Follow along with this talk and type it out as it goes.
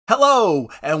Hello,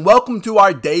 and welcome to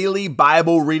our daily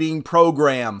Bible reading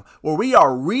program, where we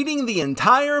are reading the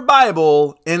entire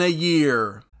Bible in a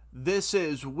year. This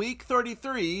is week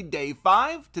 33, day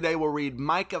 5. Today we'll read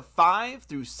Micah 5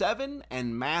 through 7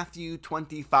 and Matthew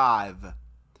 25.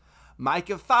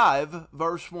 Micah 5,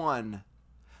 verse 1.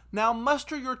 Now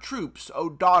muster your troops, O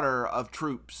daughter of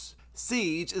troops.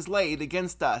 Siege is laid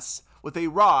against us. With a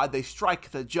rod they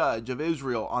strike the judge of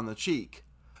Israel on the cheek.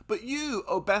 But you,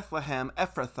 O Bethlehem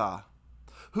Ephrathah,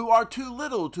 who are too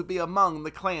little to be among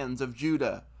the clans of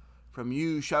Judah, from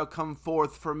you shall come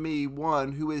forth for me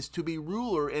one who is to be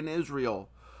ruler in Israel,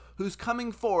 whose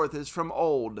coming forth is from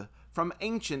old, from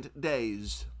ancient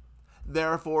days.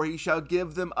 Therefore he shall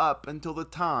give them up until the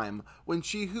time when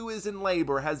she who is in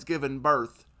labor has given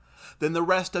birth. Then the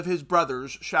rest of his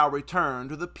brothers shall return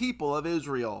to the people of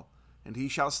Israel. And he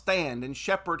shall stand and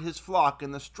shepherd his flock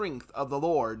in the strength of the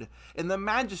Lord, in the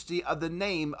majesty of the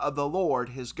name of the Lord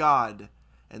his God.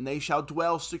 And they shall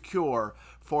dwell secure,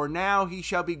 for now he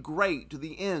shall be great to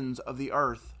the ends of the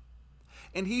earth.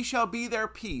 And he shall be their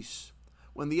peace,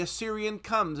 when the Assyrian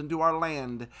comes into our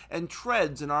land, and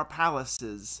treads in our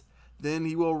palaces. Then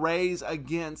he will raise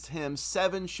against him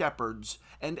 7 shepherds,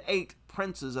 and 8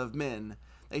 princes of men.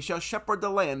 They shall shepherd the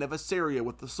land of Assyria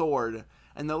with the sword,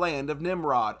 and the land of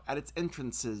Nimrod at its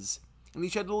entrances. And he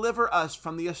shall deliver us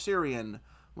from the Assyrian,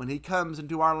 when he comes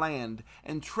into our land,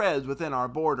 and treads within our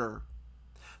border.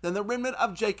 Then the remnant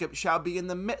of Jacob shall be in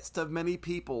the midst of many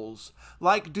peoples,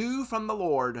 like dew from the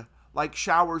Lord, like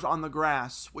showers on the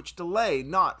grass, which delay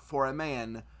not for a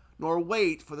man, nor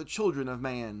wait for the children of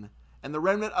man. And the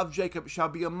remnant of Jacob shall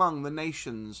be among the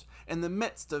nations, in the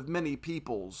midst of many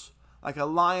peoples, like a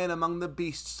lion among the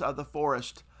beasts of the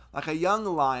forest, like a young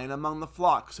lion among the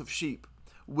flocks of sheep,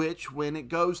 which, when it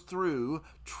goes through,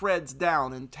 treads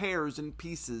down and tears in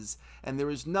pieces, and there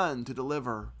is none to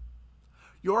deliver.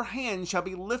 Your hand shall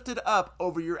be lifted up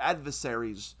over your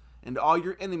adversaries, and all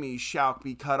your enemies shall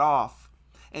be cut off.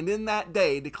 And in that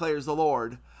day, declares the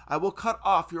Lord, I will cut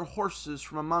off your horses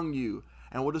from among you,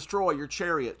 and will destroy your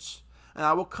chariots. And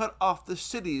I will cut off the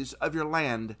cities of your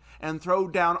land, and throw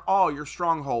down all your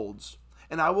strongholds.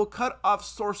 And I will cut off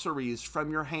sorceries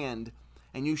from your hand,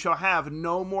 and you shall have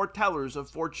no more tellers of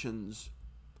fortunes.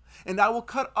 And I will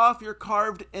cut off your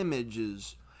carved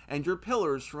images, and your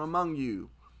pillars from among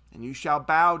you, and you shall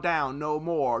bow down no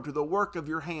more to the work of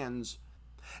your hands.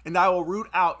 And I will root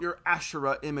out your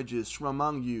Asherah images from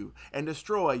among you, and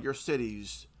destroy your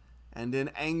cities. And in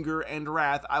anger and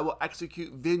wrath I will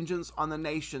execute vengeance on the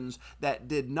nations that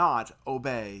did not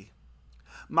obey.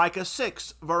 Micah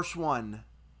 6, verse 1.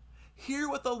 Hear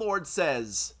what the Lord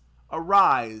says.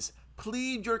 Arise,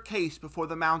 plead your case before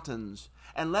the mountains,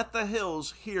 and let the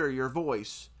hills hear your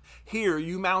voice. Hear,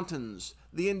 you mountains,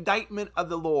 the indictment of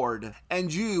the Lord,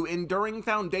 and you enduring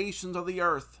foundations of the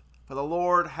earth. For the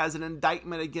Lord has an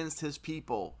indictment against his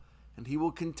people, and he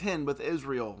will contend with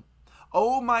Israel.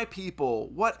 O my people,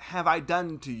 what have I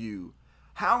done to you?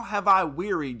 How have I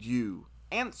wearied you?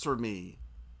 Answer me.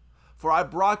 For I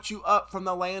brought you up from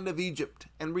the land of Egypt,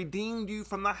 and redeemed you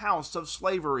from the house of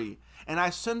slavery, and I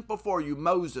sent before you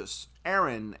Moses,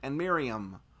 Aaron, and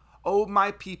Miriam. O my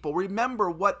people,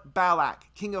 remember what Balak,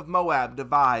 king of Moab,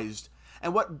 devised,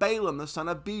 and what Balaam the son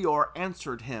of Beor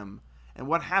answered him, and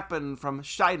what happened from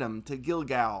Shittim to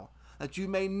Gilgal, that you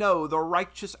may know the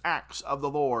righteous acts of the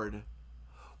Lord.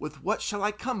 With what shall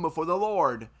I come before the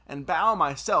Lord, and bow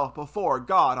myself before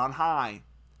God on high?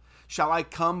 Shall I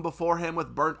come before him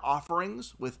with burnt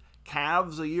offerings, with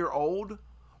calves a year old?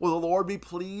 Will the Lord be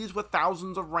pleased with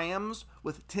thousands of rams,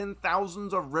 with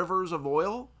 10,000s of rivers of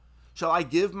oil? Shall I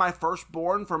give my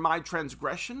firstborn for my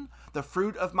transgression, the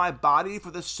fruit of my body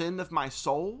for the sin of my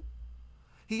soul?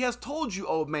 He has told you,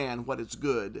 O man, what is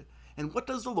good. And what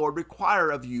does the Lord require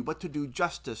of you but to do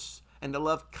justice, and to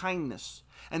love kindness,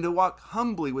 and to walk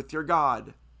humbly with your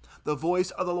God? The voice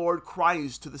of the Lord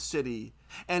cries to the city,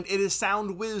 and it is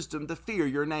sound wisdom to fear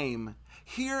your name.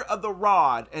 Hear of the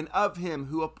rod and of him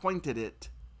who appointed it.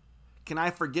 Can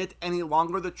I forget any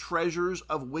longer the treasures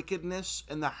of wickedness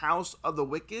in the house of the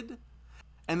wicked,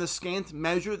 and the scant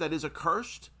measure that is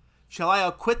accursed? Shall I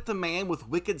acquit the man with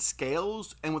wicked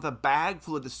scales, and with a bag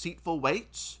full of deceitful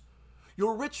weights?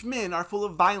 Your rich men are full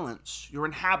of violence, your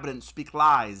inhabitants speak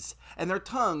lies, and their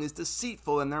tongue is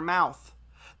deceitful in their mouth.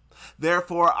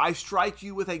 Therefore I strike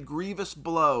you with a grievous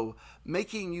blow,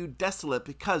 making you desolate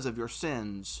because of your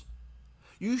sins.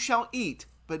 You shall eat,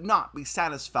 but not be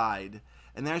satisfied,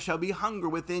 and there shall be hunger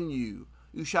within you.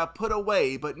 You shall put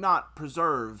away, but not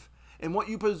preserve, and what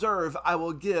you preserve I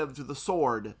will give to the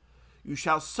sword. You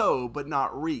shall sow, but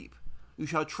not reap. You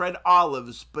shall tread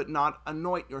olives, but not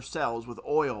anoint yourselves with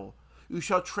oil. You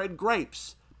shall tread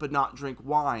grapes, but not drink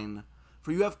wine.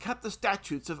 For you have kept the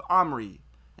statutes of Omri,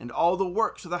 and all the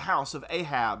works of the house of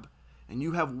Ahab, and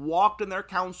you have walked in their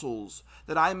counsels,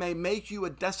 that I may make you a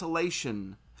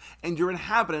desolation, and your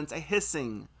inhabitants a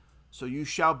hissing, so you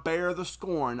shall bear the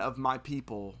scorn of my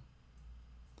people.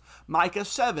 Micah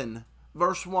 7,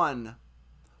 verse 1.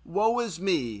 Woe is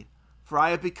me, for I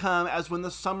have become as when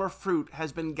the summer fruit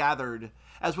has been gathered,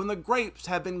 as when the grapes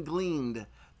have been gleaned.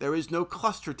 There is no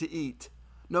cluster to eat,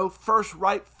 no first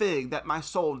ripe fig that my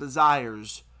soul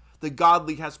desires. The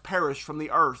godly has perished from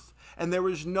the earth, and there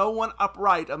is no one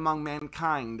upright among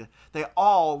mankind. They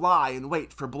all lie in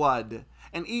wait for blood,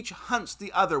 and each hunts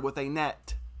the other with a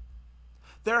net.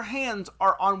 Their hands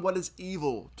are on what is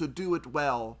evil, to do it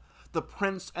well. The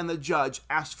prince and the judge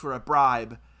ask for a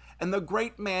bribe, and the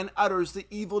great man utters the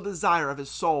evil desire of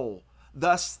his soul.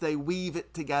 Thus they weave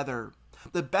it together.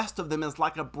 The best of them is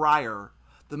like a briar,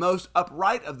 the most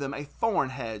upright of them a thorn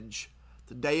hedge.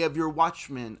 The day of your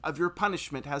watchmen, of your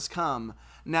punishment has come.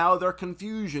 Now their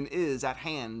confusion is at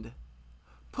hand.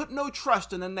 Put no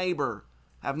trust in a neighbor.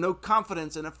 Have no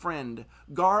confidence in a friend.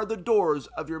 Guard the doors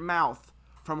of your mouth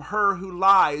from her who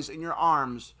lies in your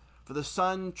arms. For the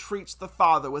son treats the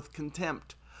father with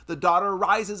contempt. The daughter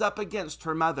rises up against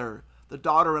her mother. The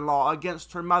daughter-in-law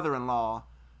against her mother-in-law.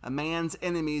 A man's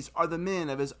enemies are the men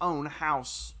of his own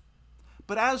house.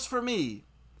 But as for me,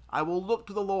 I will look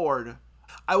to the Lord.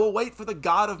 I will wait for the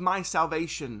God of my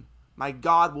salvation. My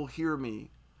God will hear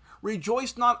me.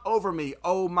 Rejoice not over me,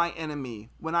 O my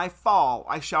enemy. When I fall,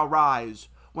 I shall rise.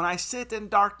 When I sit in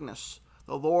darkness,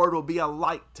 the Lord will be a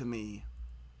light to me.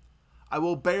 I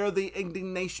will bear the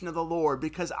indignation of the Lord,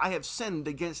 because I have sinned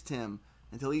against him,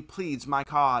 until he pleads my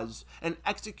cause, and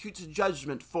executes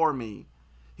judgment for me.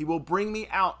 He will bring me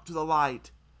out to the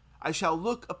light. I shall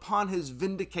look upon his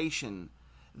vindication.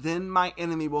 Then my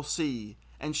enemy will see,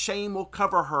 and shame will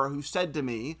cover her who said to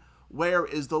me, Where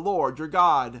is the Lord your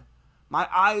God? My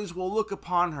eyes will look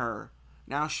upon her.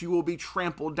 Now she will be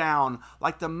trampled down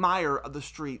like the mire of the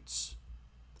streets.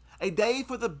 A day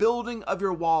for the building of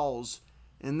your walls.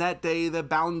 In that day the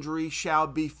boundary shall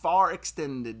be far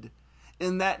extended.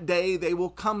 In that day they will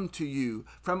come to you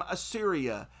from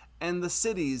Assyria and the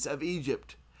cities of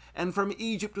Egypt, and from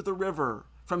Egypt to the river,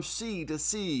 from sea to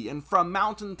sea, and from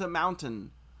mountain to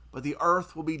mountain. But the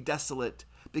earth will be desolate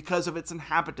because of its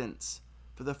inhabitants,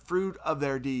 for the fruit of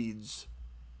their deeds.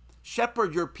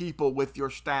 Shepherd your people with your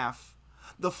staff,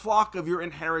 the flock of your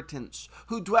inheritance,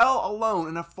 who dwell alone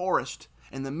in a forest,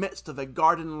 in the midst of a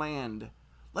garden land.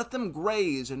 Let them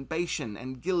graze in Bashan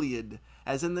and Gilead,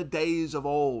 as in the days of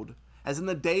old, as in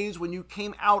the days when you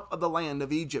came out of the land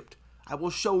of Egypt. I will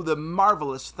show them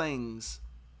marvelous things.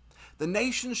 The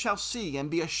nations shall see and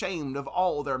be ashamed of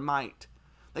all their might.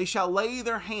 They shall lay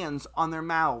their hands on their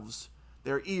mouths.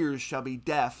 Their ears shall be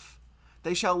deaf.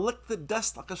 They shall lick the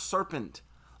dust like a serpent,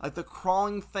 like the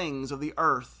crawling things of the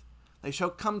earth. They shall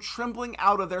come trembling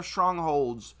out of their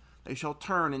strongholds. They shall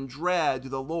turn in dread to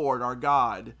the Lord our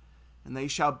God, and they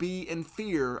shall be in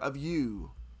fear of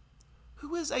you.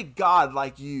 Who is a God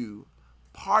like you,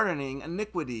 pardoning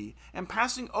iniquity and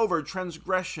passing over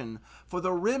transgression for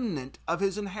the remnant of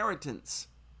his inheritance?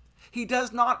 He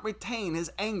does not retain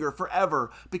his anger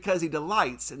forever, because he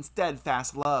delights in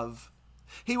steadfast love.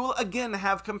 He will again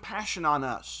have compassion on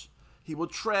us. He will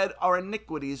tread our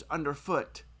iniquities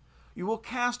underfoot. You will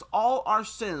cast all our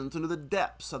sins into the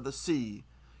depths of the sea.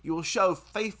 You will show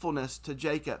faithfulness to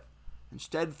Jacob and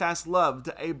steadfast love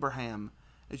to Abraham,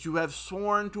 as you have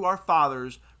sworn to our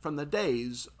fathers from the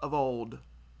days of old.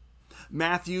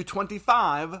 Matthew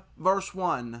 25, verse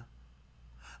 1.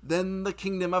 Then the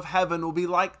kingdom of heaven will be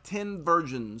like 10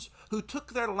 virgins who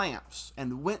took their lamps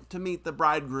and went to meet the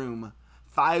bridegroom.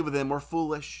 5 of them were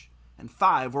foolish, and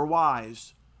 5 were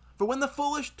wise. For when the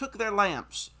foolish took their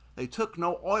lamps, they took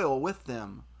no oil with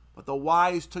them, but the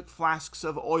wise took flasks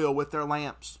of oil with their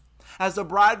lamps. As the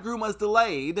bridegroom was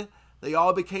delayed, they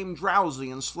all became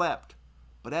drowsy and slept.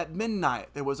 But at midnight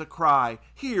there was a cry,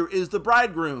 Here is the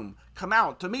bridegroom, come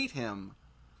out to meet him.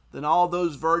 Then all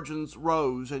those virgins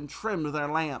rose and trimmed their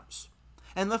lamps.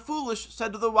 And the foolish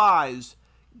said to the wise,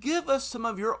 Give us some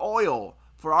of your oil,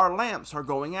 for our lamps are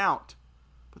going out.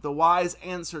 But the wise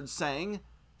answered, saying,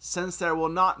 Since there will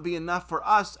not be enough for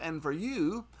us and for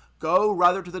you, go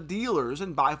rather to the dealers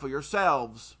and buy for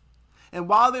yourselves. And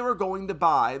while they were going to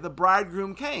buy, the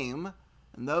bridegroom came,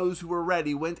 and those who were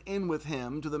ready went in with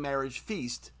him to the marriage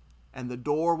feast, and the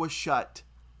door was shut.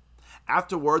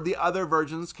 Afterward the other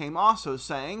virgins came also,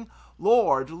 saying,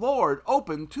 Lord, Lord,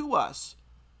 open to us.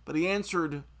 But he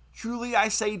answered, Truly I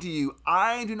say to you,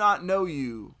 I do not know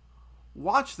you.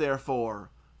 Watch therefore,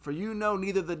 for you know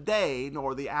neither the day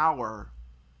nor the hour.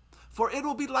 For it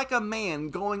will be like a man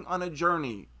going on a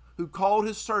journey, who called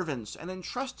his servants and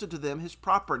entrusted to them his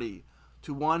property.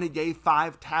 To one he gave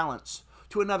 5 talents,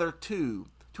 to another 2,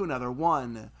 to another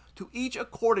 1, to each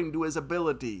according to his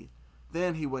ability.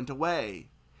 Then he went away.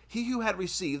 He who had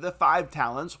received the 5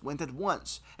 talents went at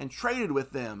once and traded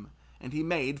with them, and he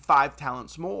made 5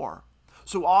 talents more.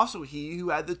 So also he who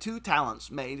had the 2 talents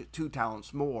made 2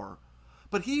 talents more.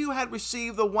 But he who had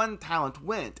received the 1 talent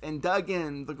went and dug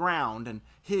in the ground and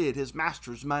hid his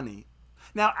master's money.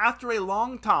 Now after a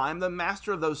long time the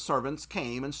master of those servants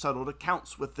came and settled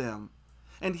accounts with them.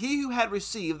 And he who had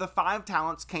received the 5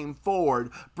 talents came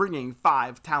forward, bringing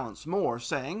 5 talents more,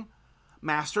 saying,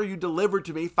 Master, you delivered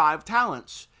to me 5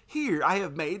 talents. Here I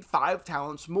have made 5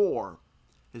 talents more.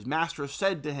 His master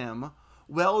said to him,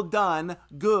 Well done,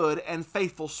 good and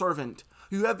faithful servant.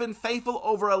 You have been faithful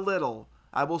over a little.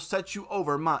 I will set you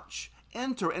over much.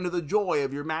 Enter into the joy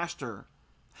of your master.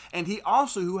 And he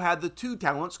also who had the 2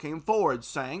 talents came forward,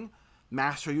 saying,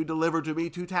 Master, you delivered to me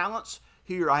 2 talents.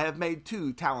 Here I have made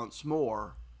 2 talents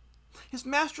more. His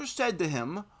master said to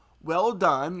him, Well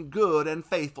done, good and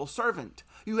faithful servant.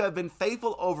 You have been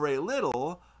faithful over a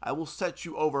little. I will set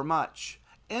you over much.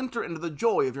 Enter into the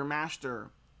joy of your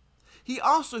master. He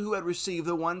also who had received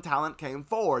the 1 talent came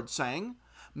forward, saying,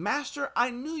 Master, I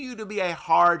knew you to be a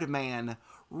hard man,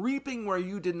 reaping where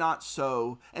you did not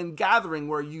sow, and gathering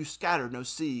where you scattered no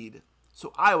seed.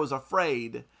 So I was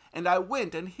afraid, and I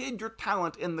went and hid your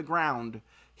talent in the ground.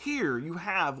 Here you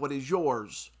have what is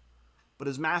yours. But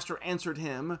his master answered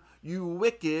him, You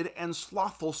wicked and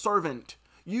slothful servant.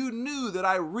 You knew that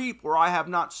I reap where I have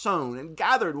not sown, and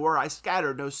gathered where I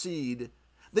scattered no seed.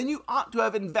 Then you ought to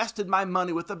have invested my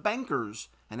money with the bankers,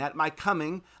 and at my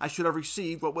coming I should have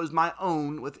received what was my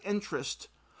own with interest.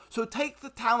 So take the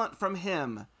talent from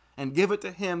him, and give it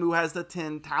to him who has the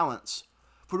 10 talents.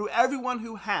 For to everyone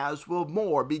who has will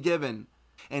more be given,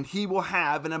 and he will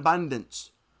have in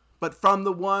abundance. But from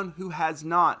the one who has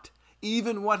not,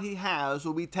 even what he has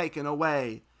will be taken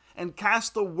away. And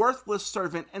cast the worthless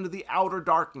servant into the outer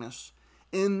darkness.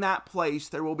 In that place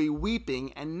there will be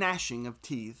weeping and gnashing of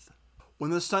teeth.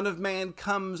 When the Son of Man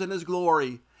comes in his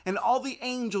glory, and all the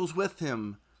angels with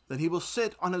him, then he will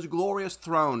sit on his glorious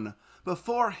throne.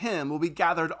 Before him will be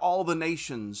gathered all the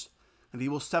nations, and he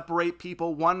will separate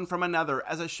people one from another,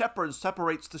 as a shepherd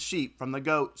separates the sheep from the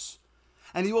goats.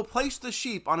 And he will place the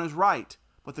sheep on his right,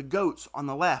 but the goats on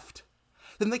the left.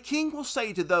 Then the king will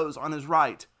say to those on his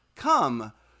right,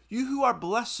 Come, you who are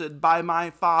blessed by my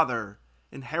Father,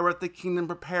 inherit the kingdom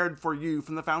prepared for you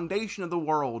from the foundation of the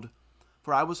world.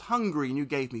 For I was hungry, and you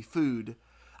gave me food.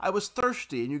 I was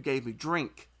thirsty, and you gave me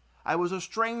drink. I was a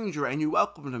stranger, and you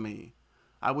welcomed me.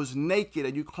 I was naked,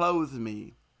 and you clothed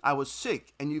me. I was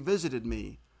sick, and you visited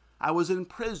me. I was in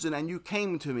prison, and you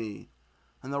came to me.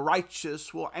 And the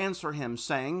righteous will answer him,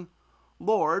 saying,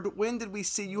 Lord, when did we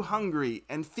see you hungry,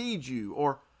 and feed you,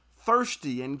 or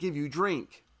thirsty, and give you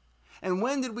drink? And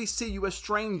when did we see you a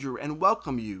stranger, and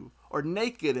welcome you, or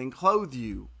naked, and clothe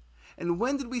you? And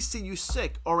when did we see you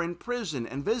sick, or in prison,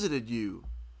 and visited you?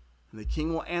 And the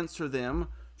king will answer them,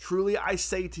 Truly I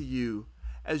say to you,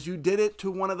 as you did it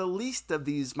to one of the least of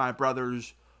these my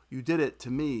brothers, you did it to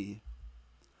me.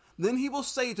 Then he will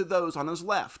say to those on his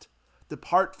left,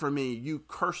 Depart from me, you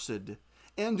cursed,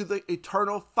 into the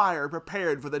eternal fire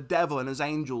prepared for the devil and his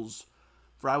angels.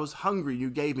 For I was hungry, and you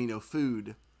gave me no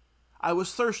food. I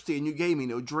was thirsty, and you gave me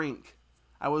no drink.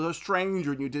 I was a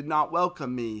stranger, and you did not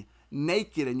welcome me.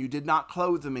 Naked, and you did not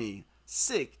clothe me.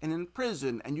 Sick and in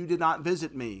prison, and you did not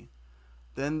visit me.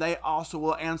 Then they also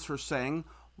will answer, saying,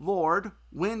 Lord,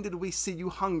 when did we see you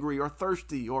hungry, or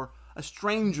thirsty, or a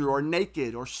stranger, or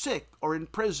naked, or sick, or in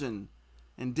prison,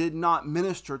 and did not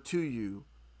minister to you?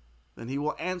 Then he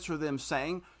will answer them,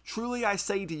 saying, Truly I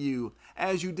say to you,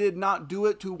 as you did not do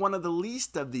it to one of the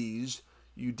least of these,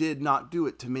 you did not do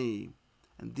it to me.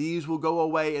 And these will go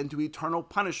away into eternal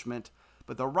punishment,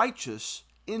 but the righteous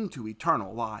into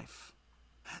eternal life.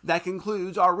 That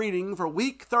concludes our reading for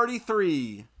week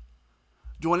 33.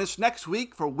 Join us next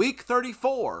week for week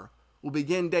 34. We'll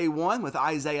begin day 1 with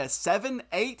Isaiah 7,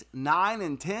 8, 9,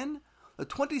 and 10, the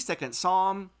 22nd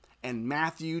Psalm, and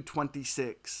Matthew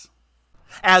 26.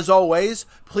 As always,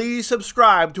 please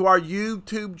subscribe to our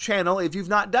YouTube channel if you've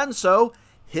not done so.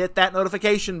 Hit that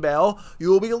notification bell. You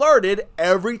will be alerted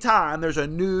every time there's a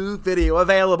new video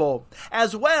available.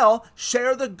 As well,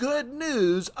 share the good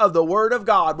news of the Word of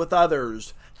God with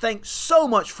others. Thanks so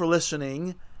much for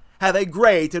listening. Have a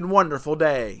great and wonderful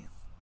day.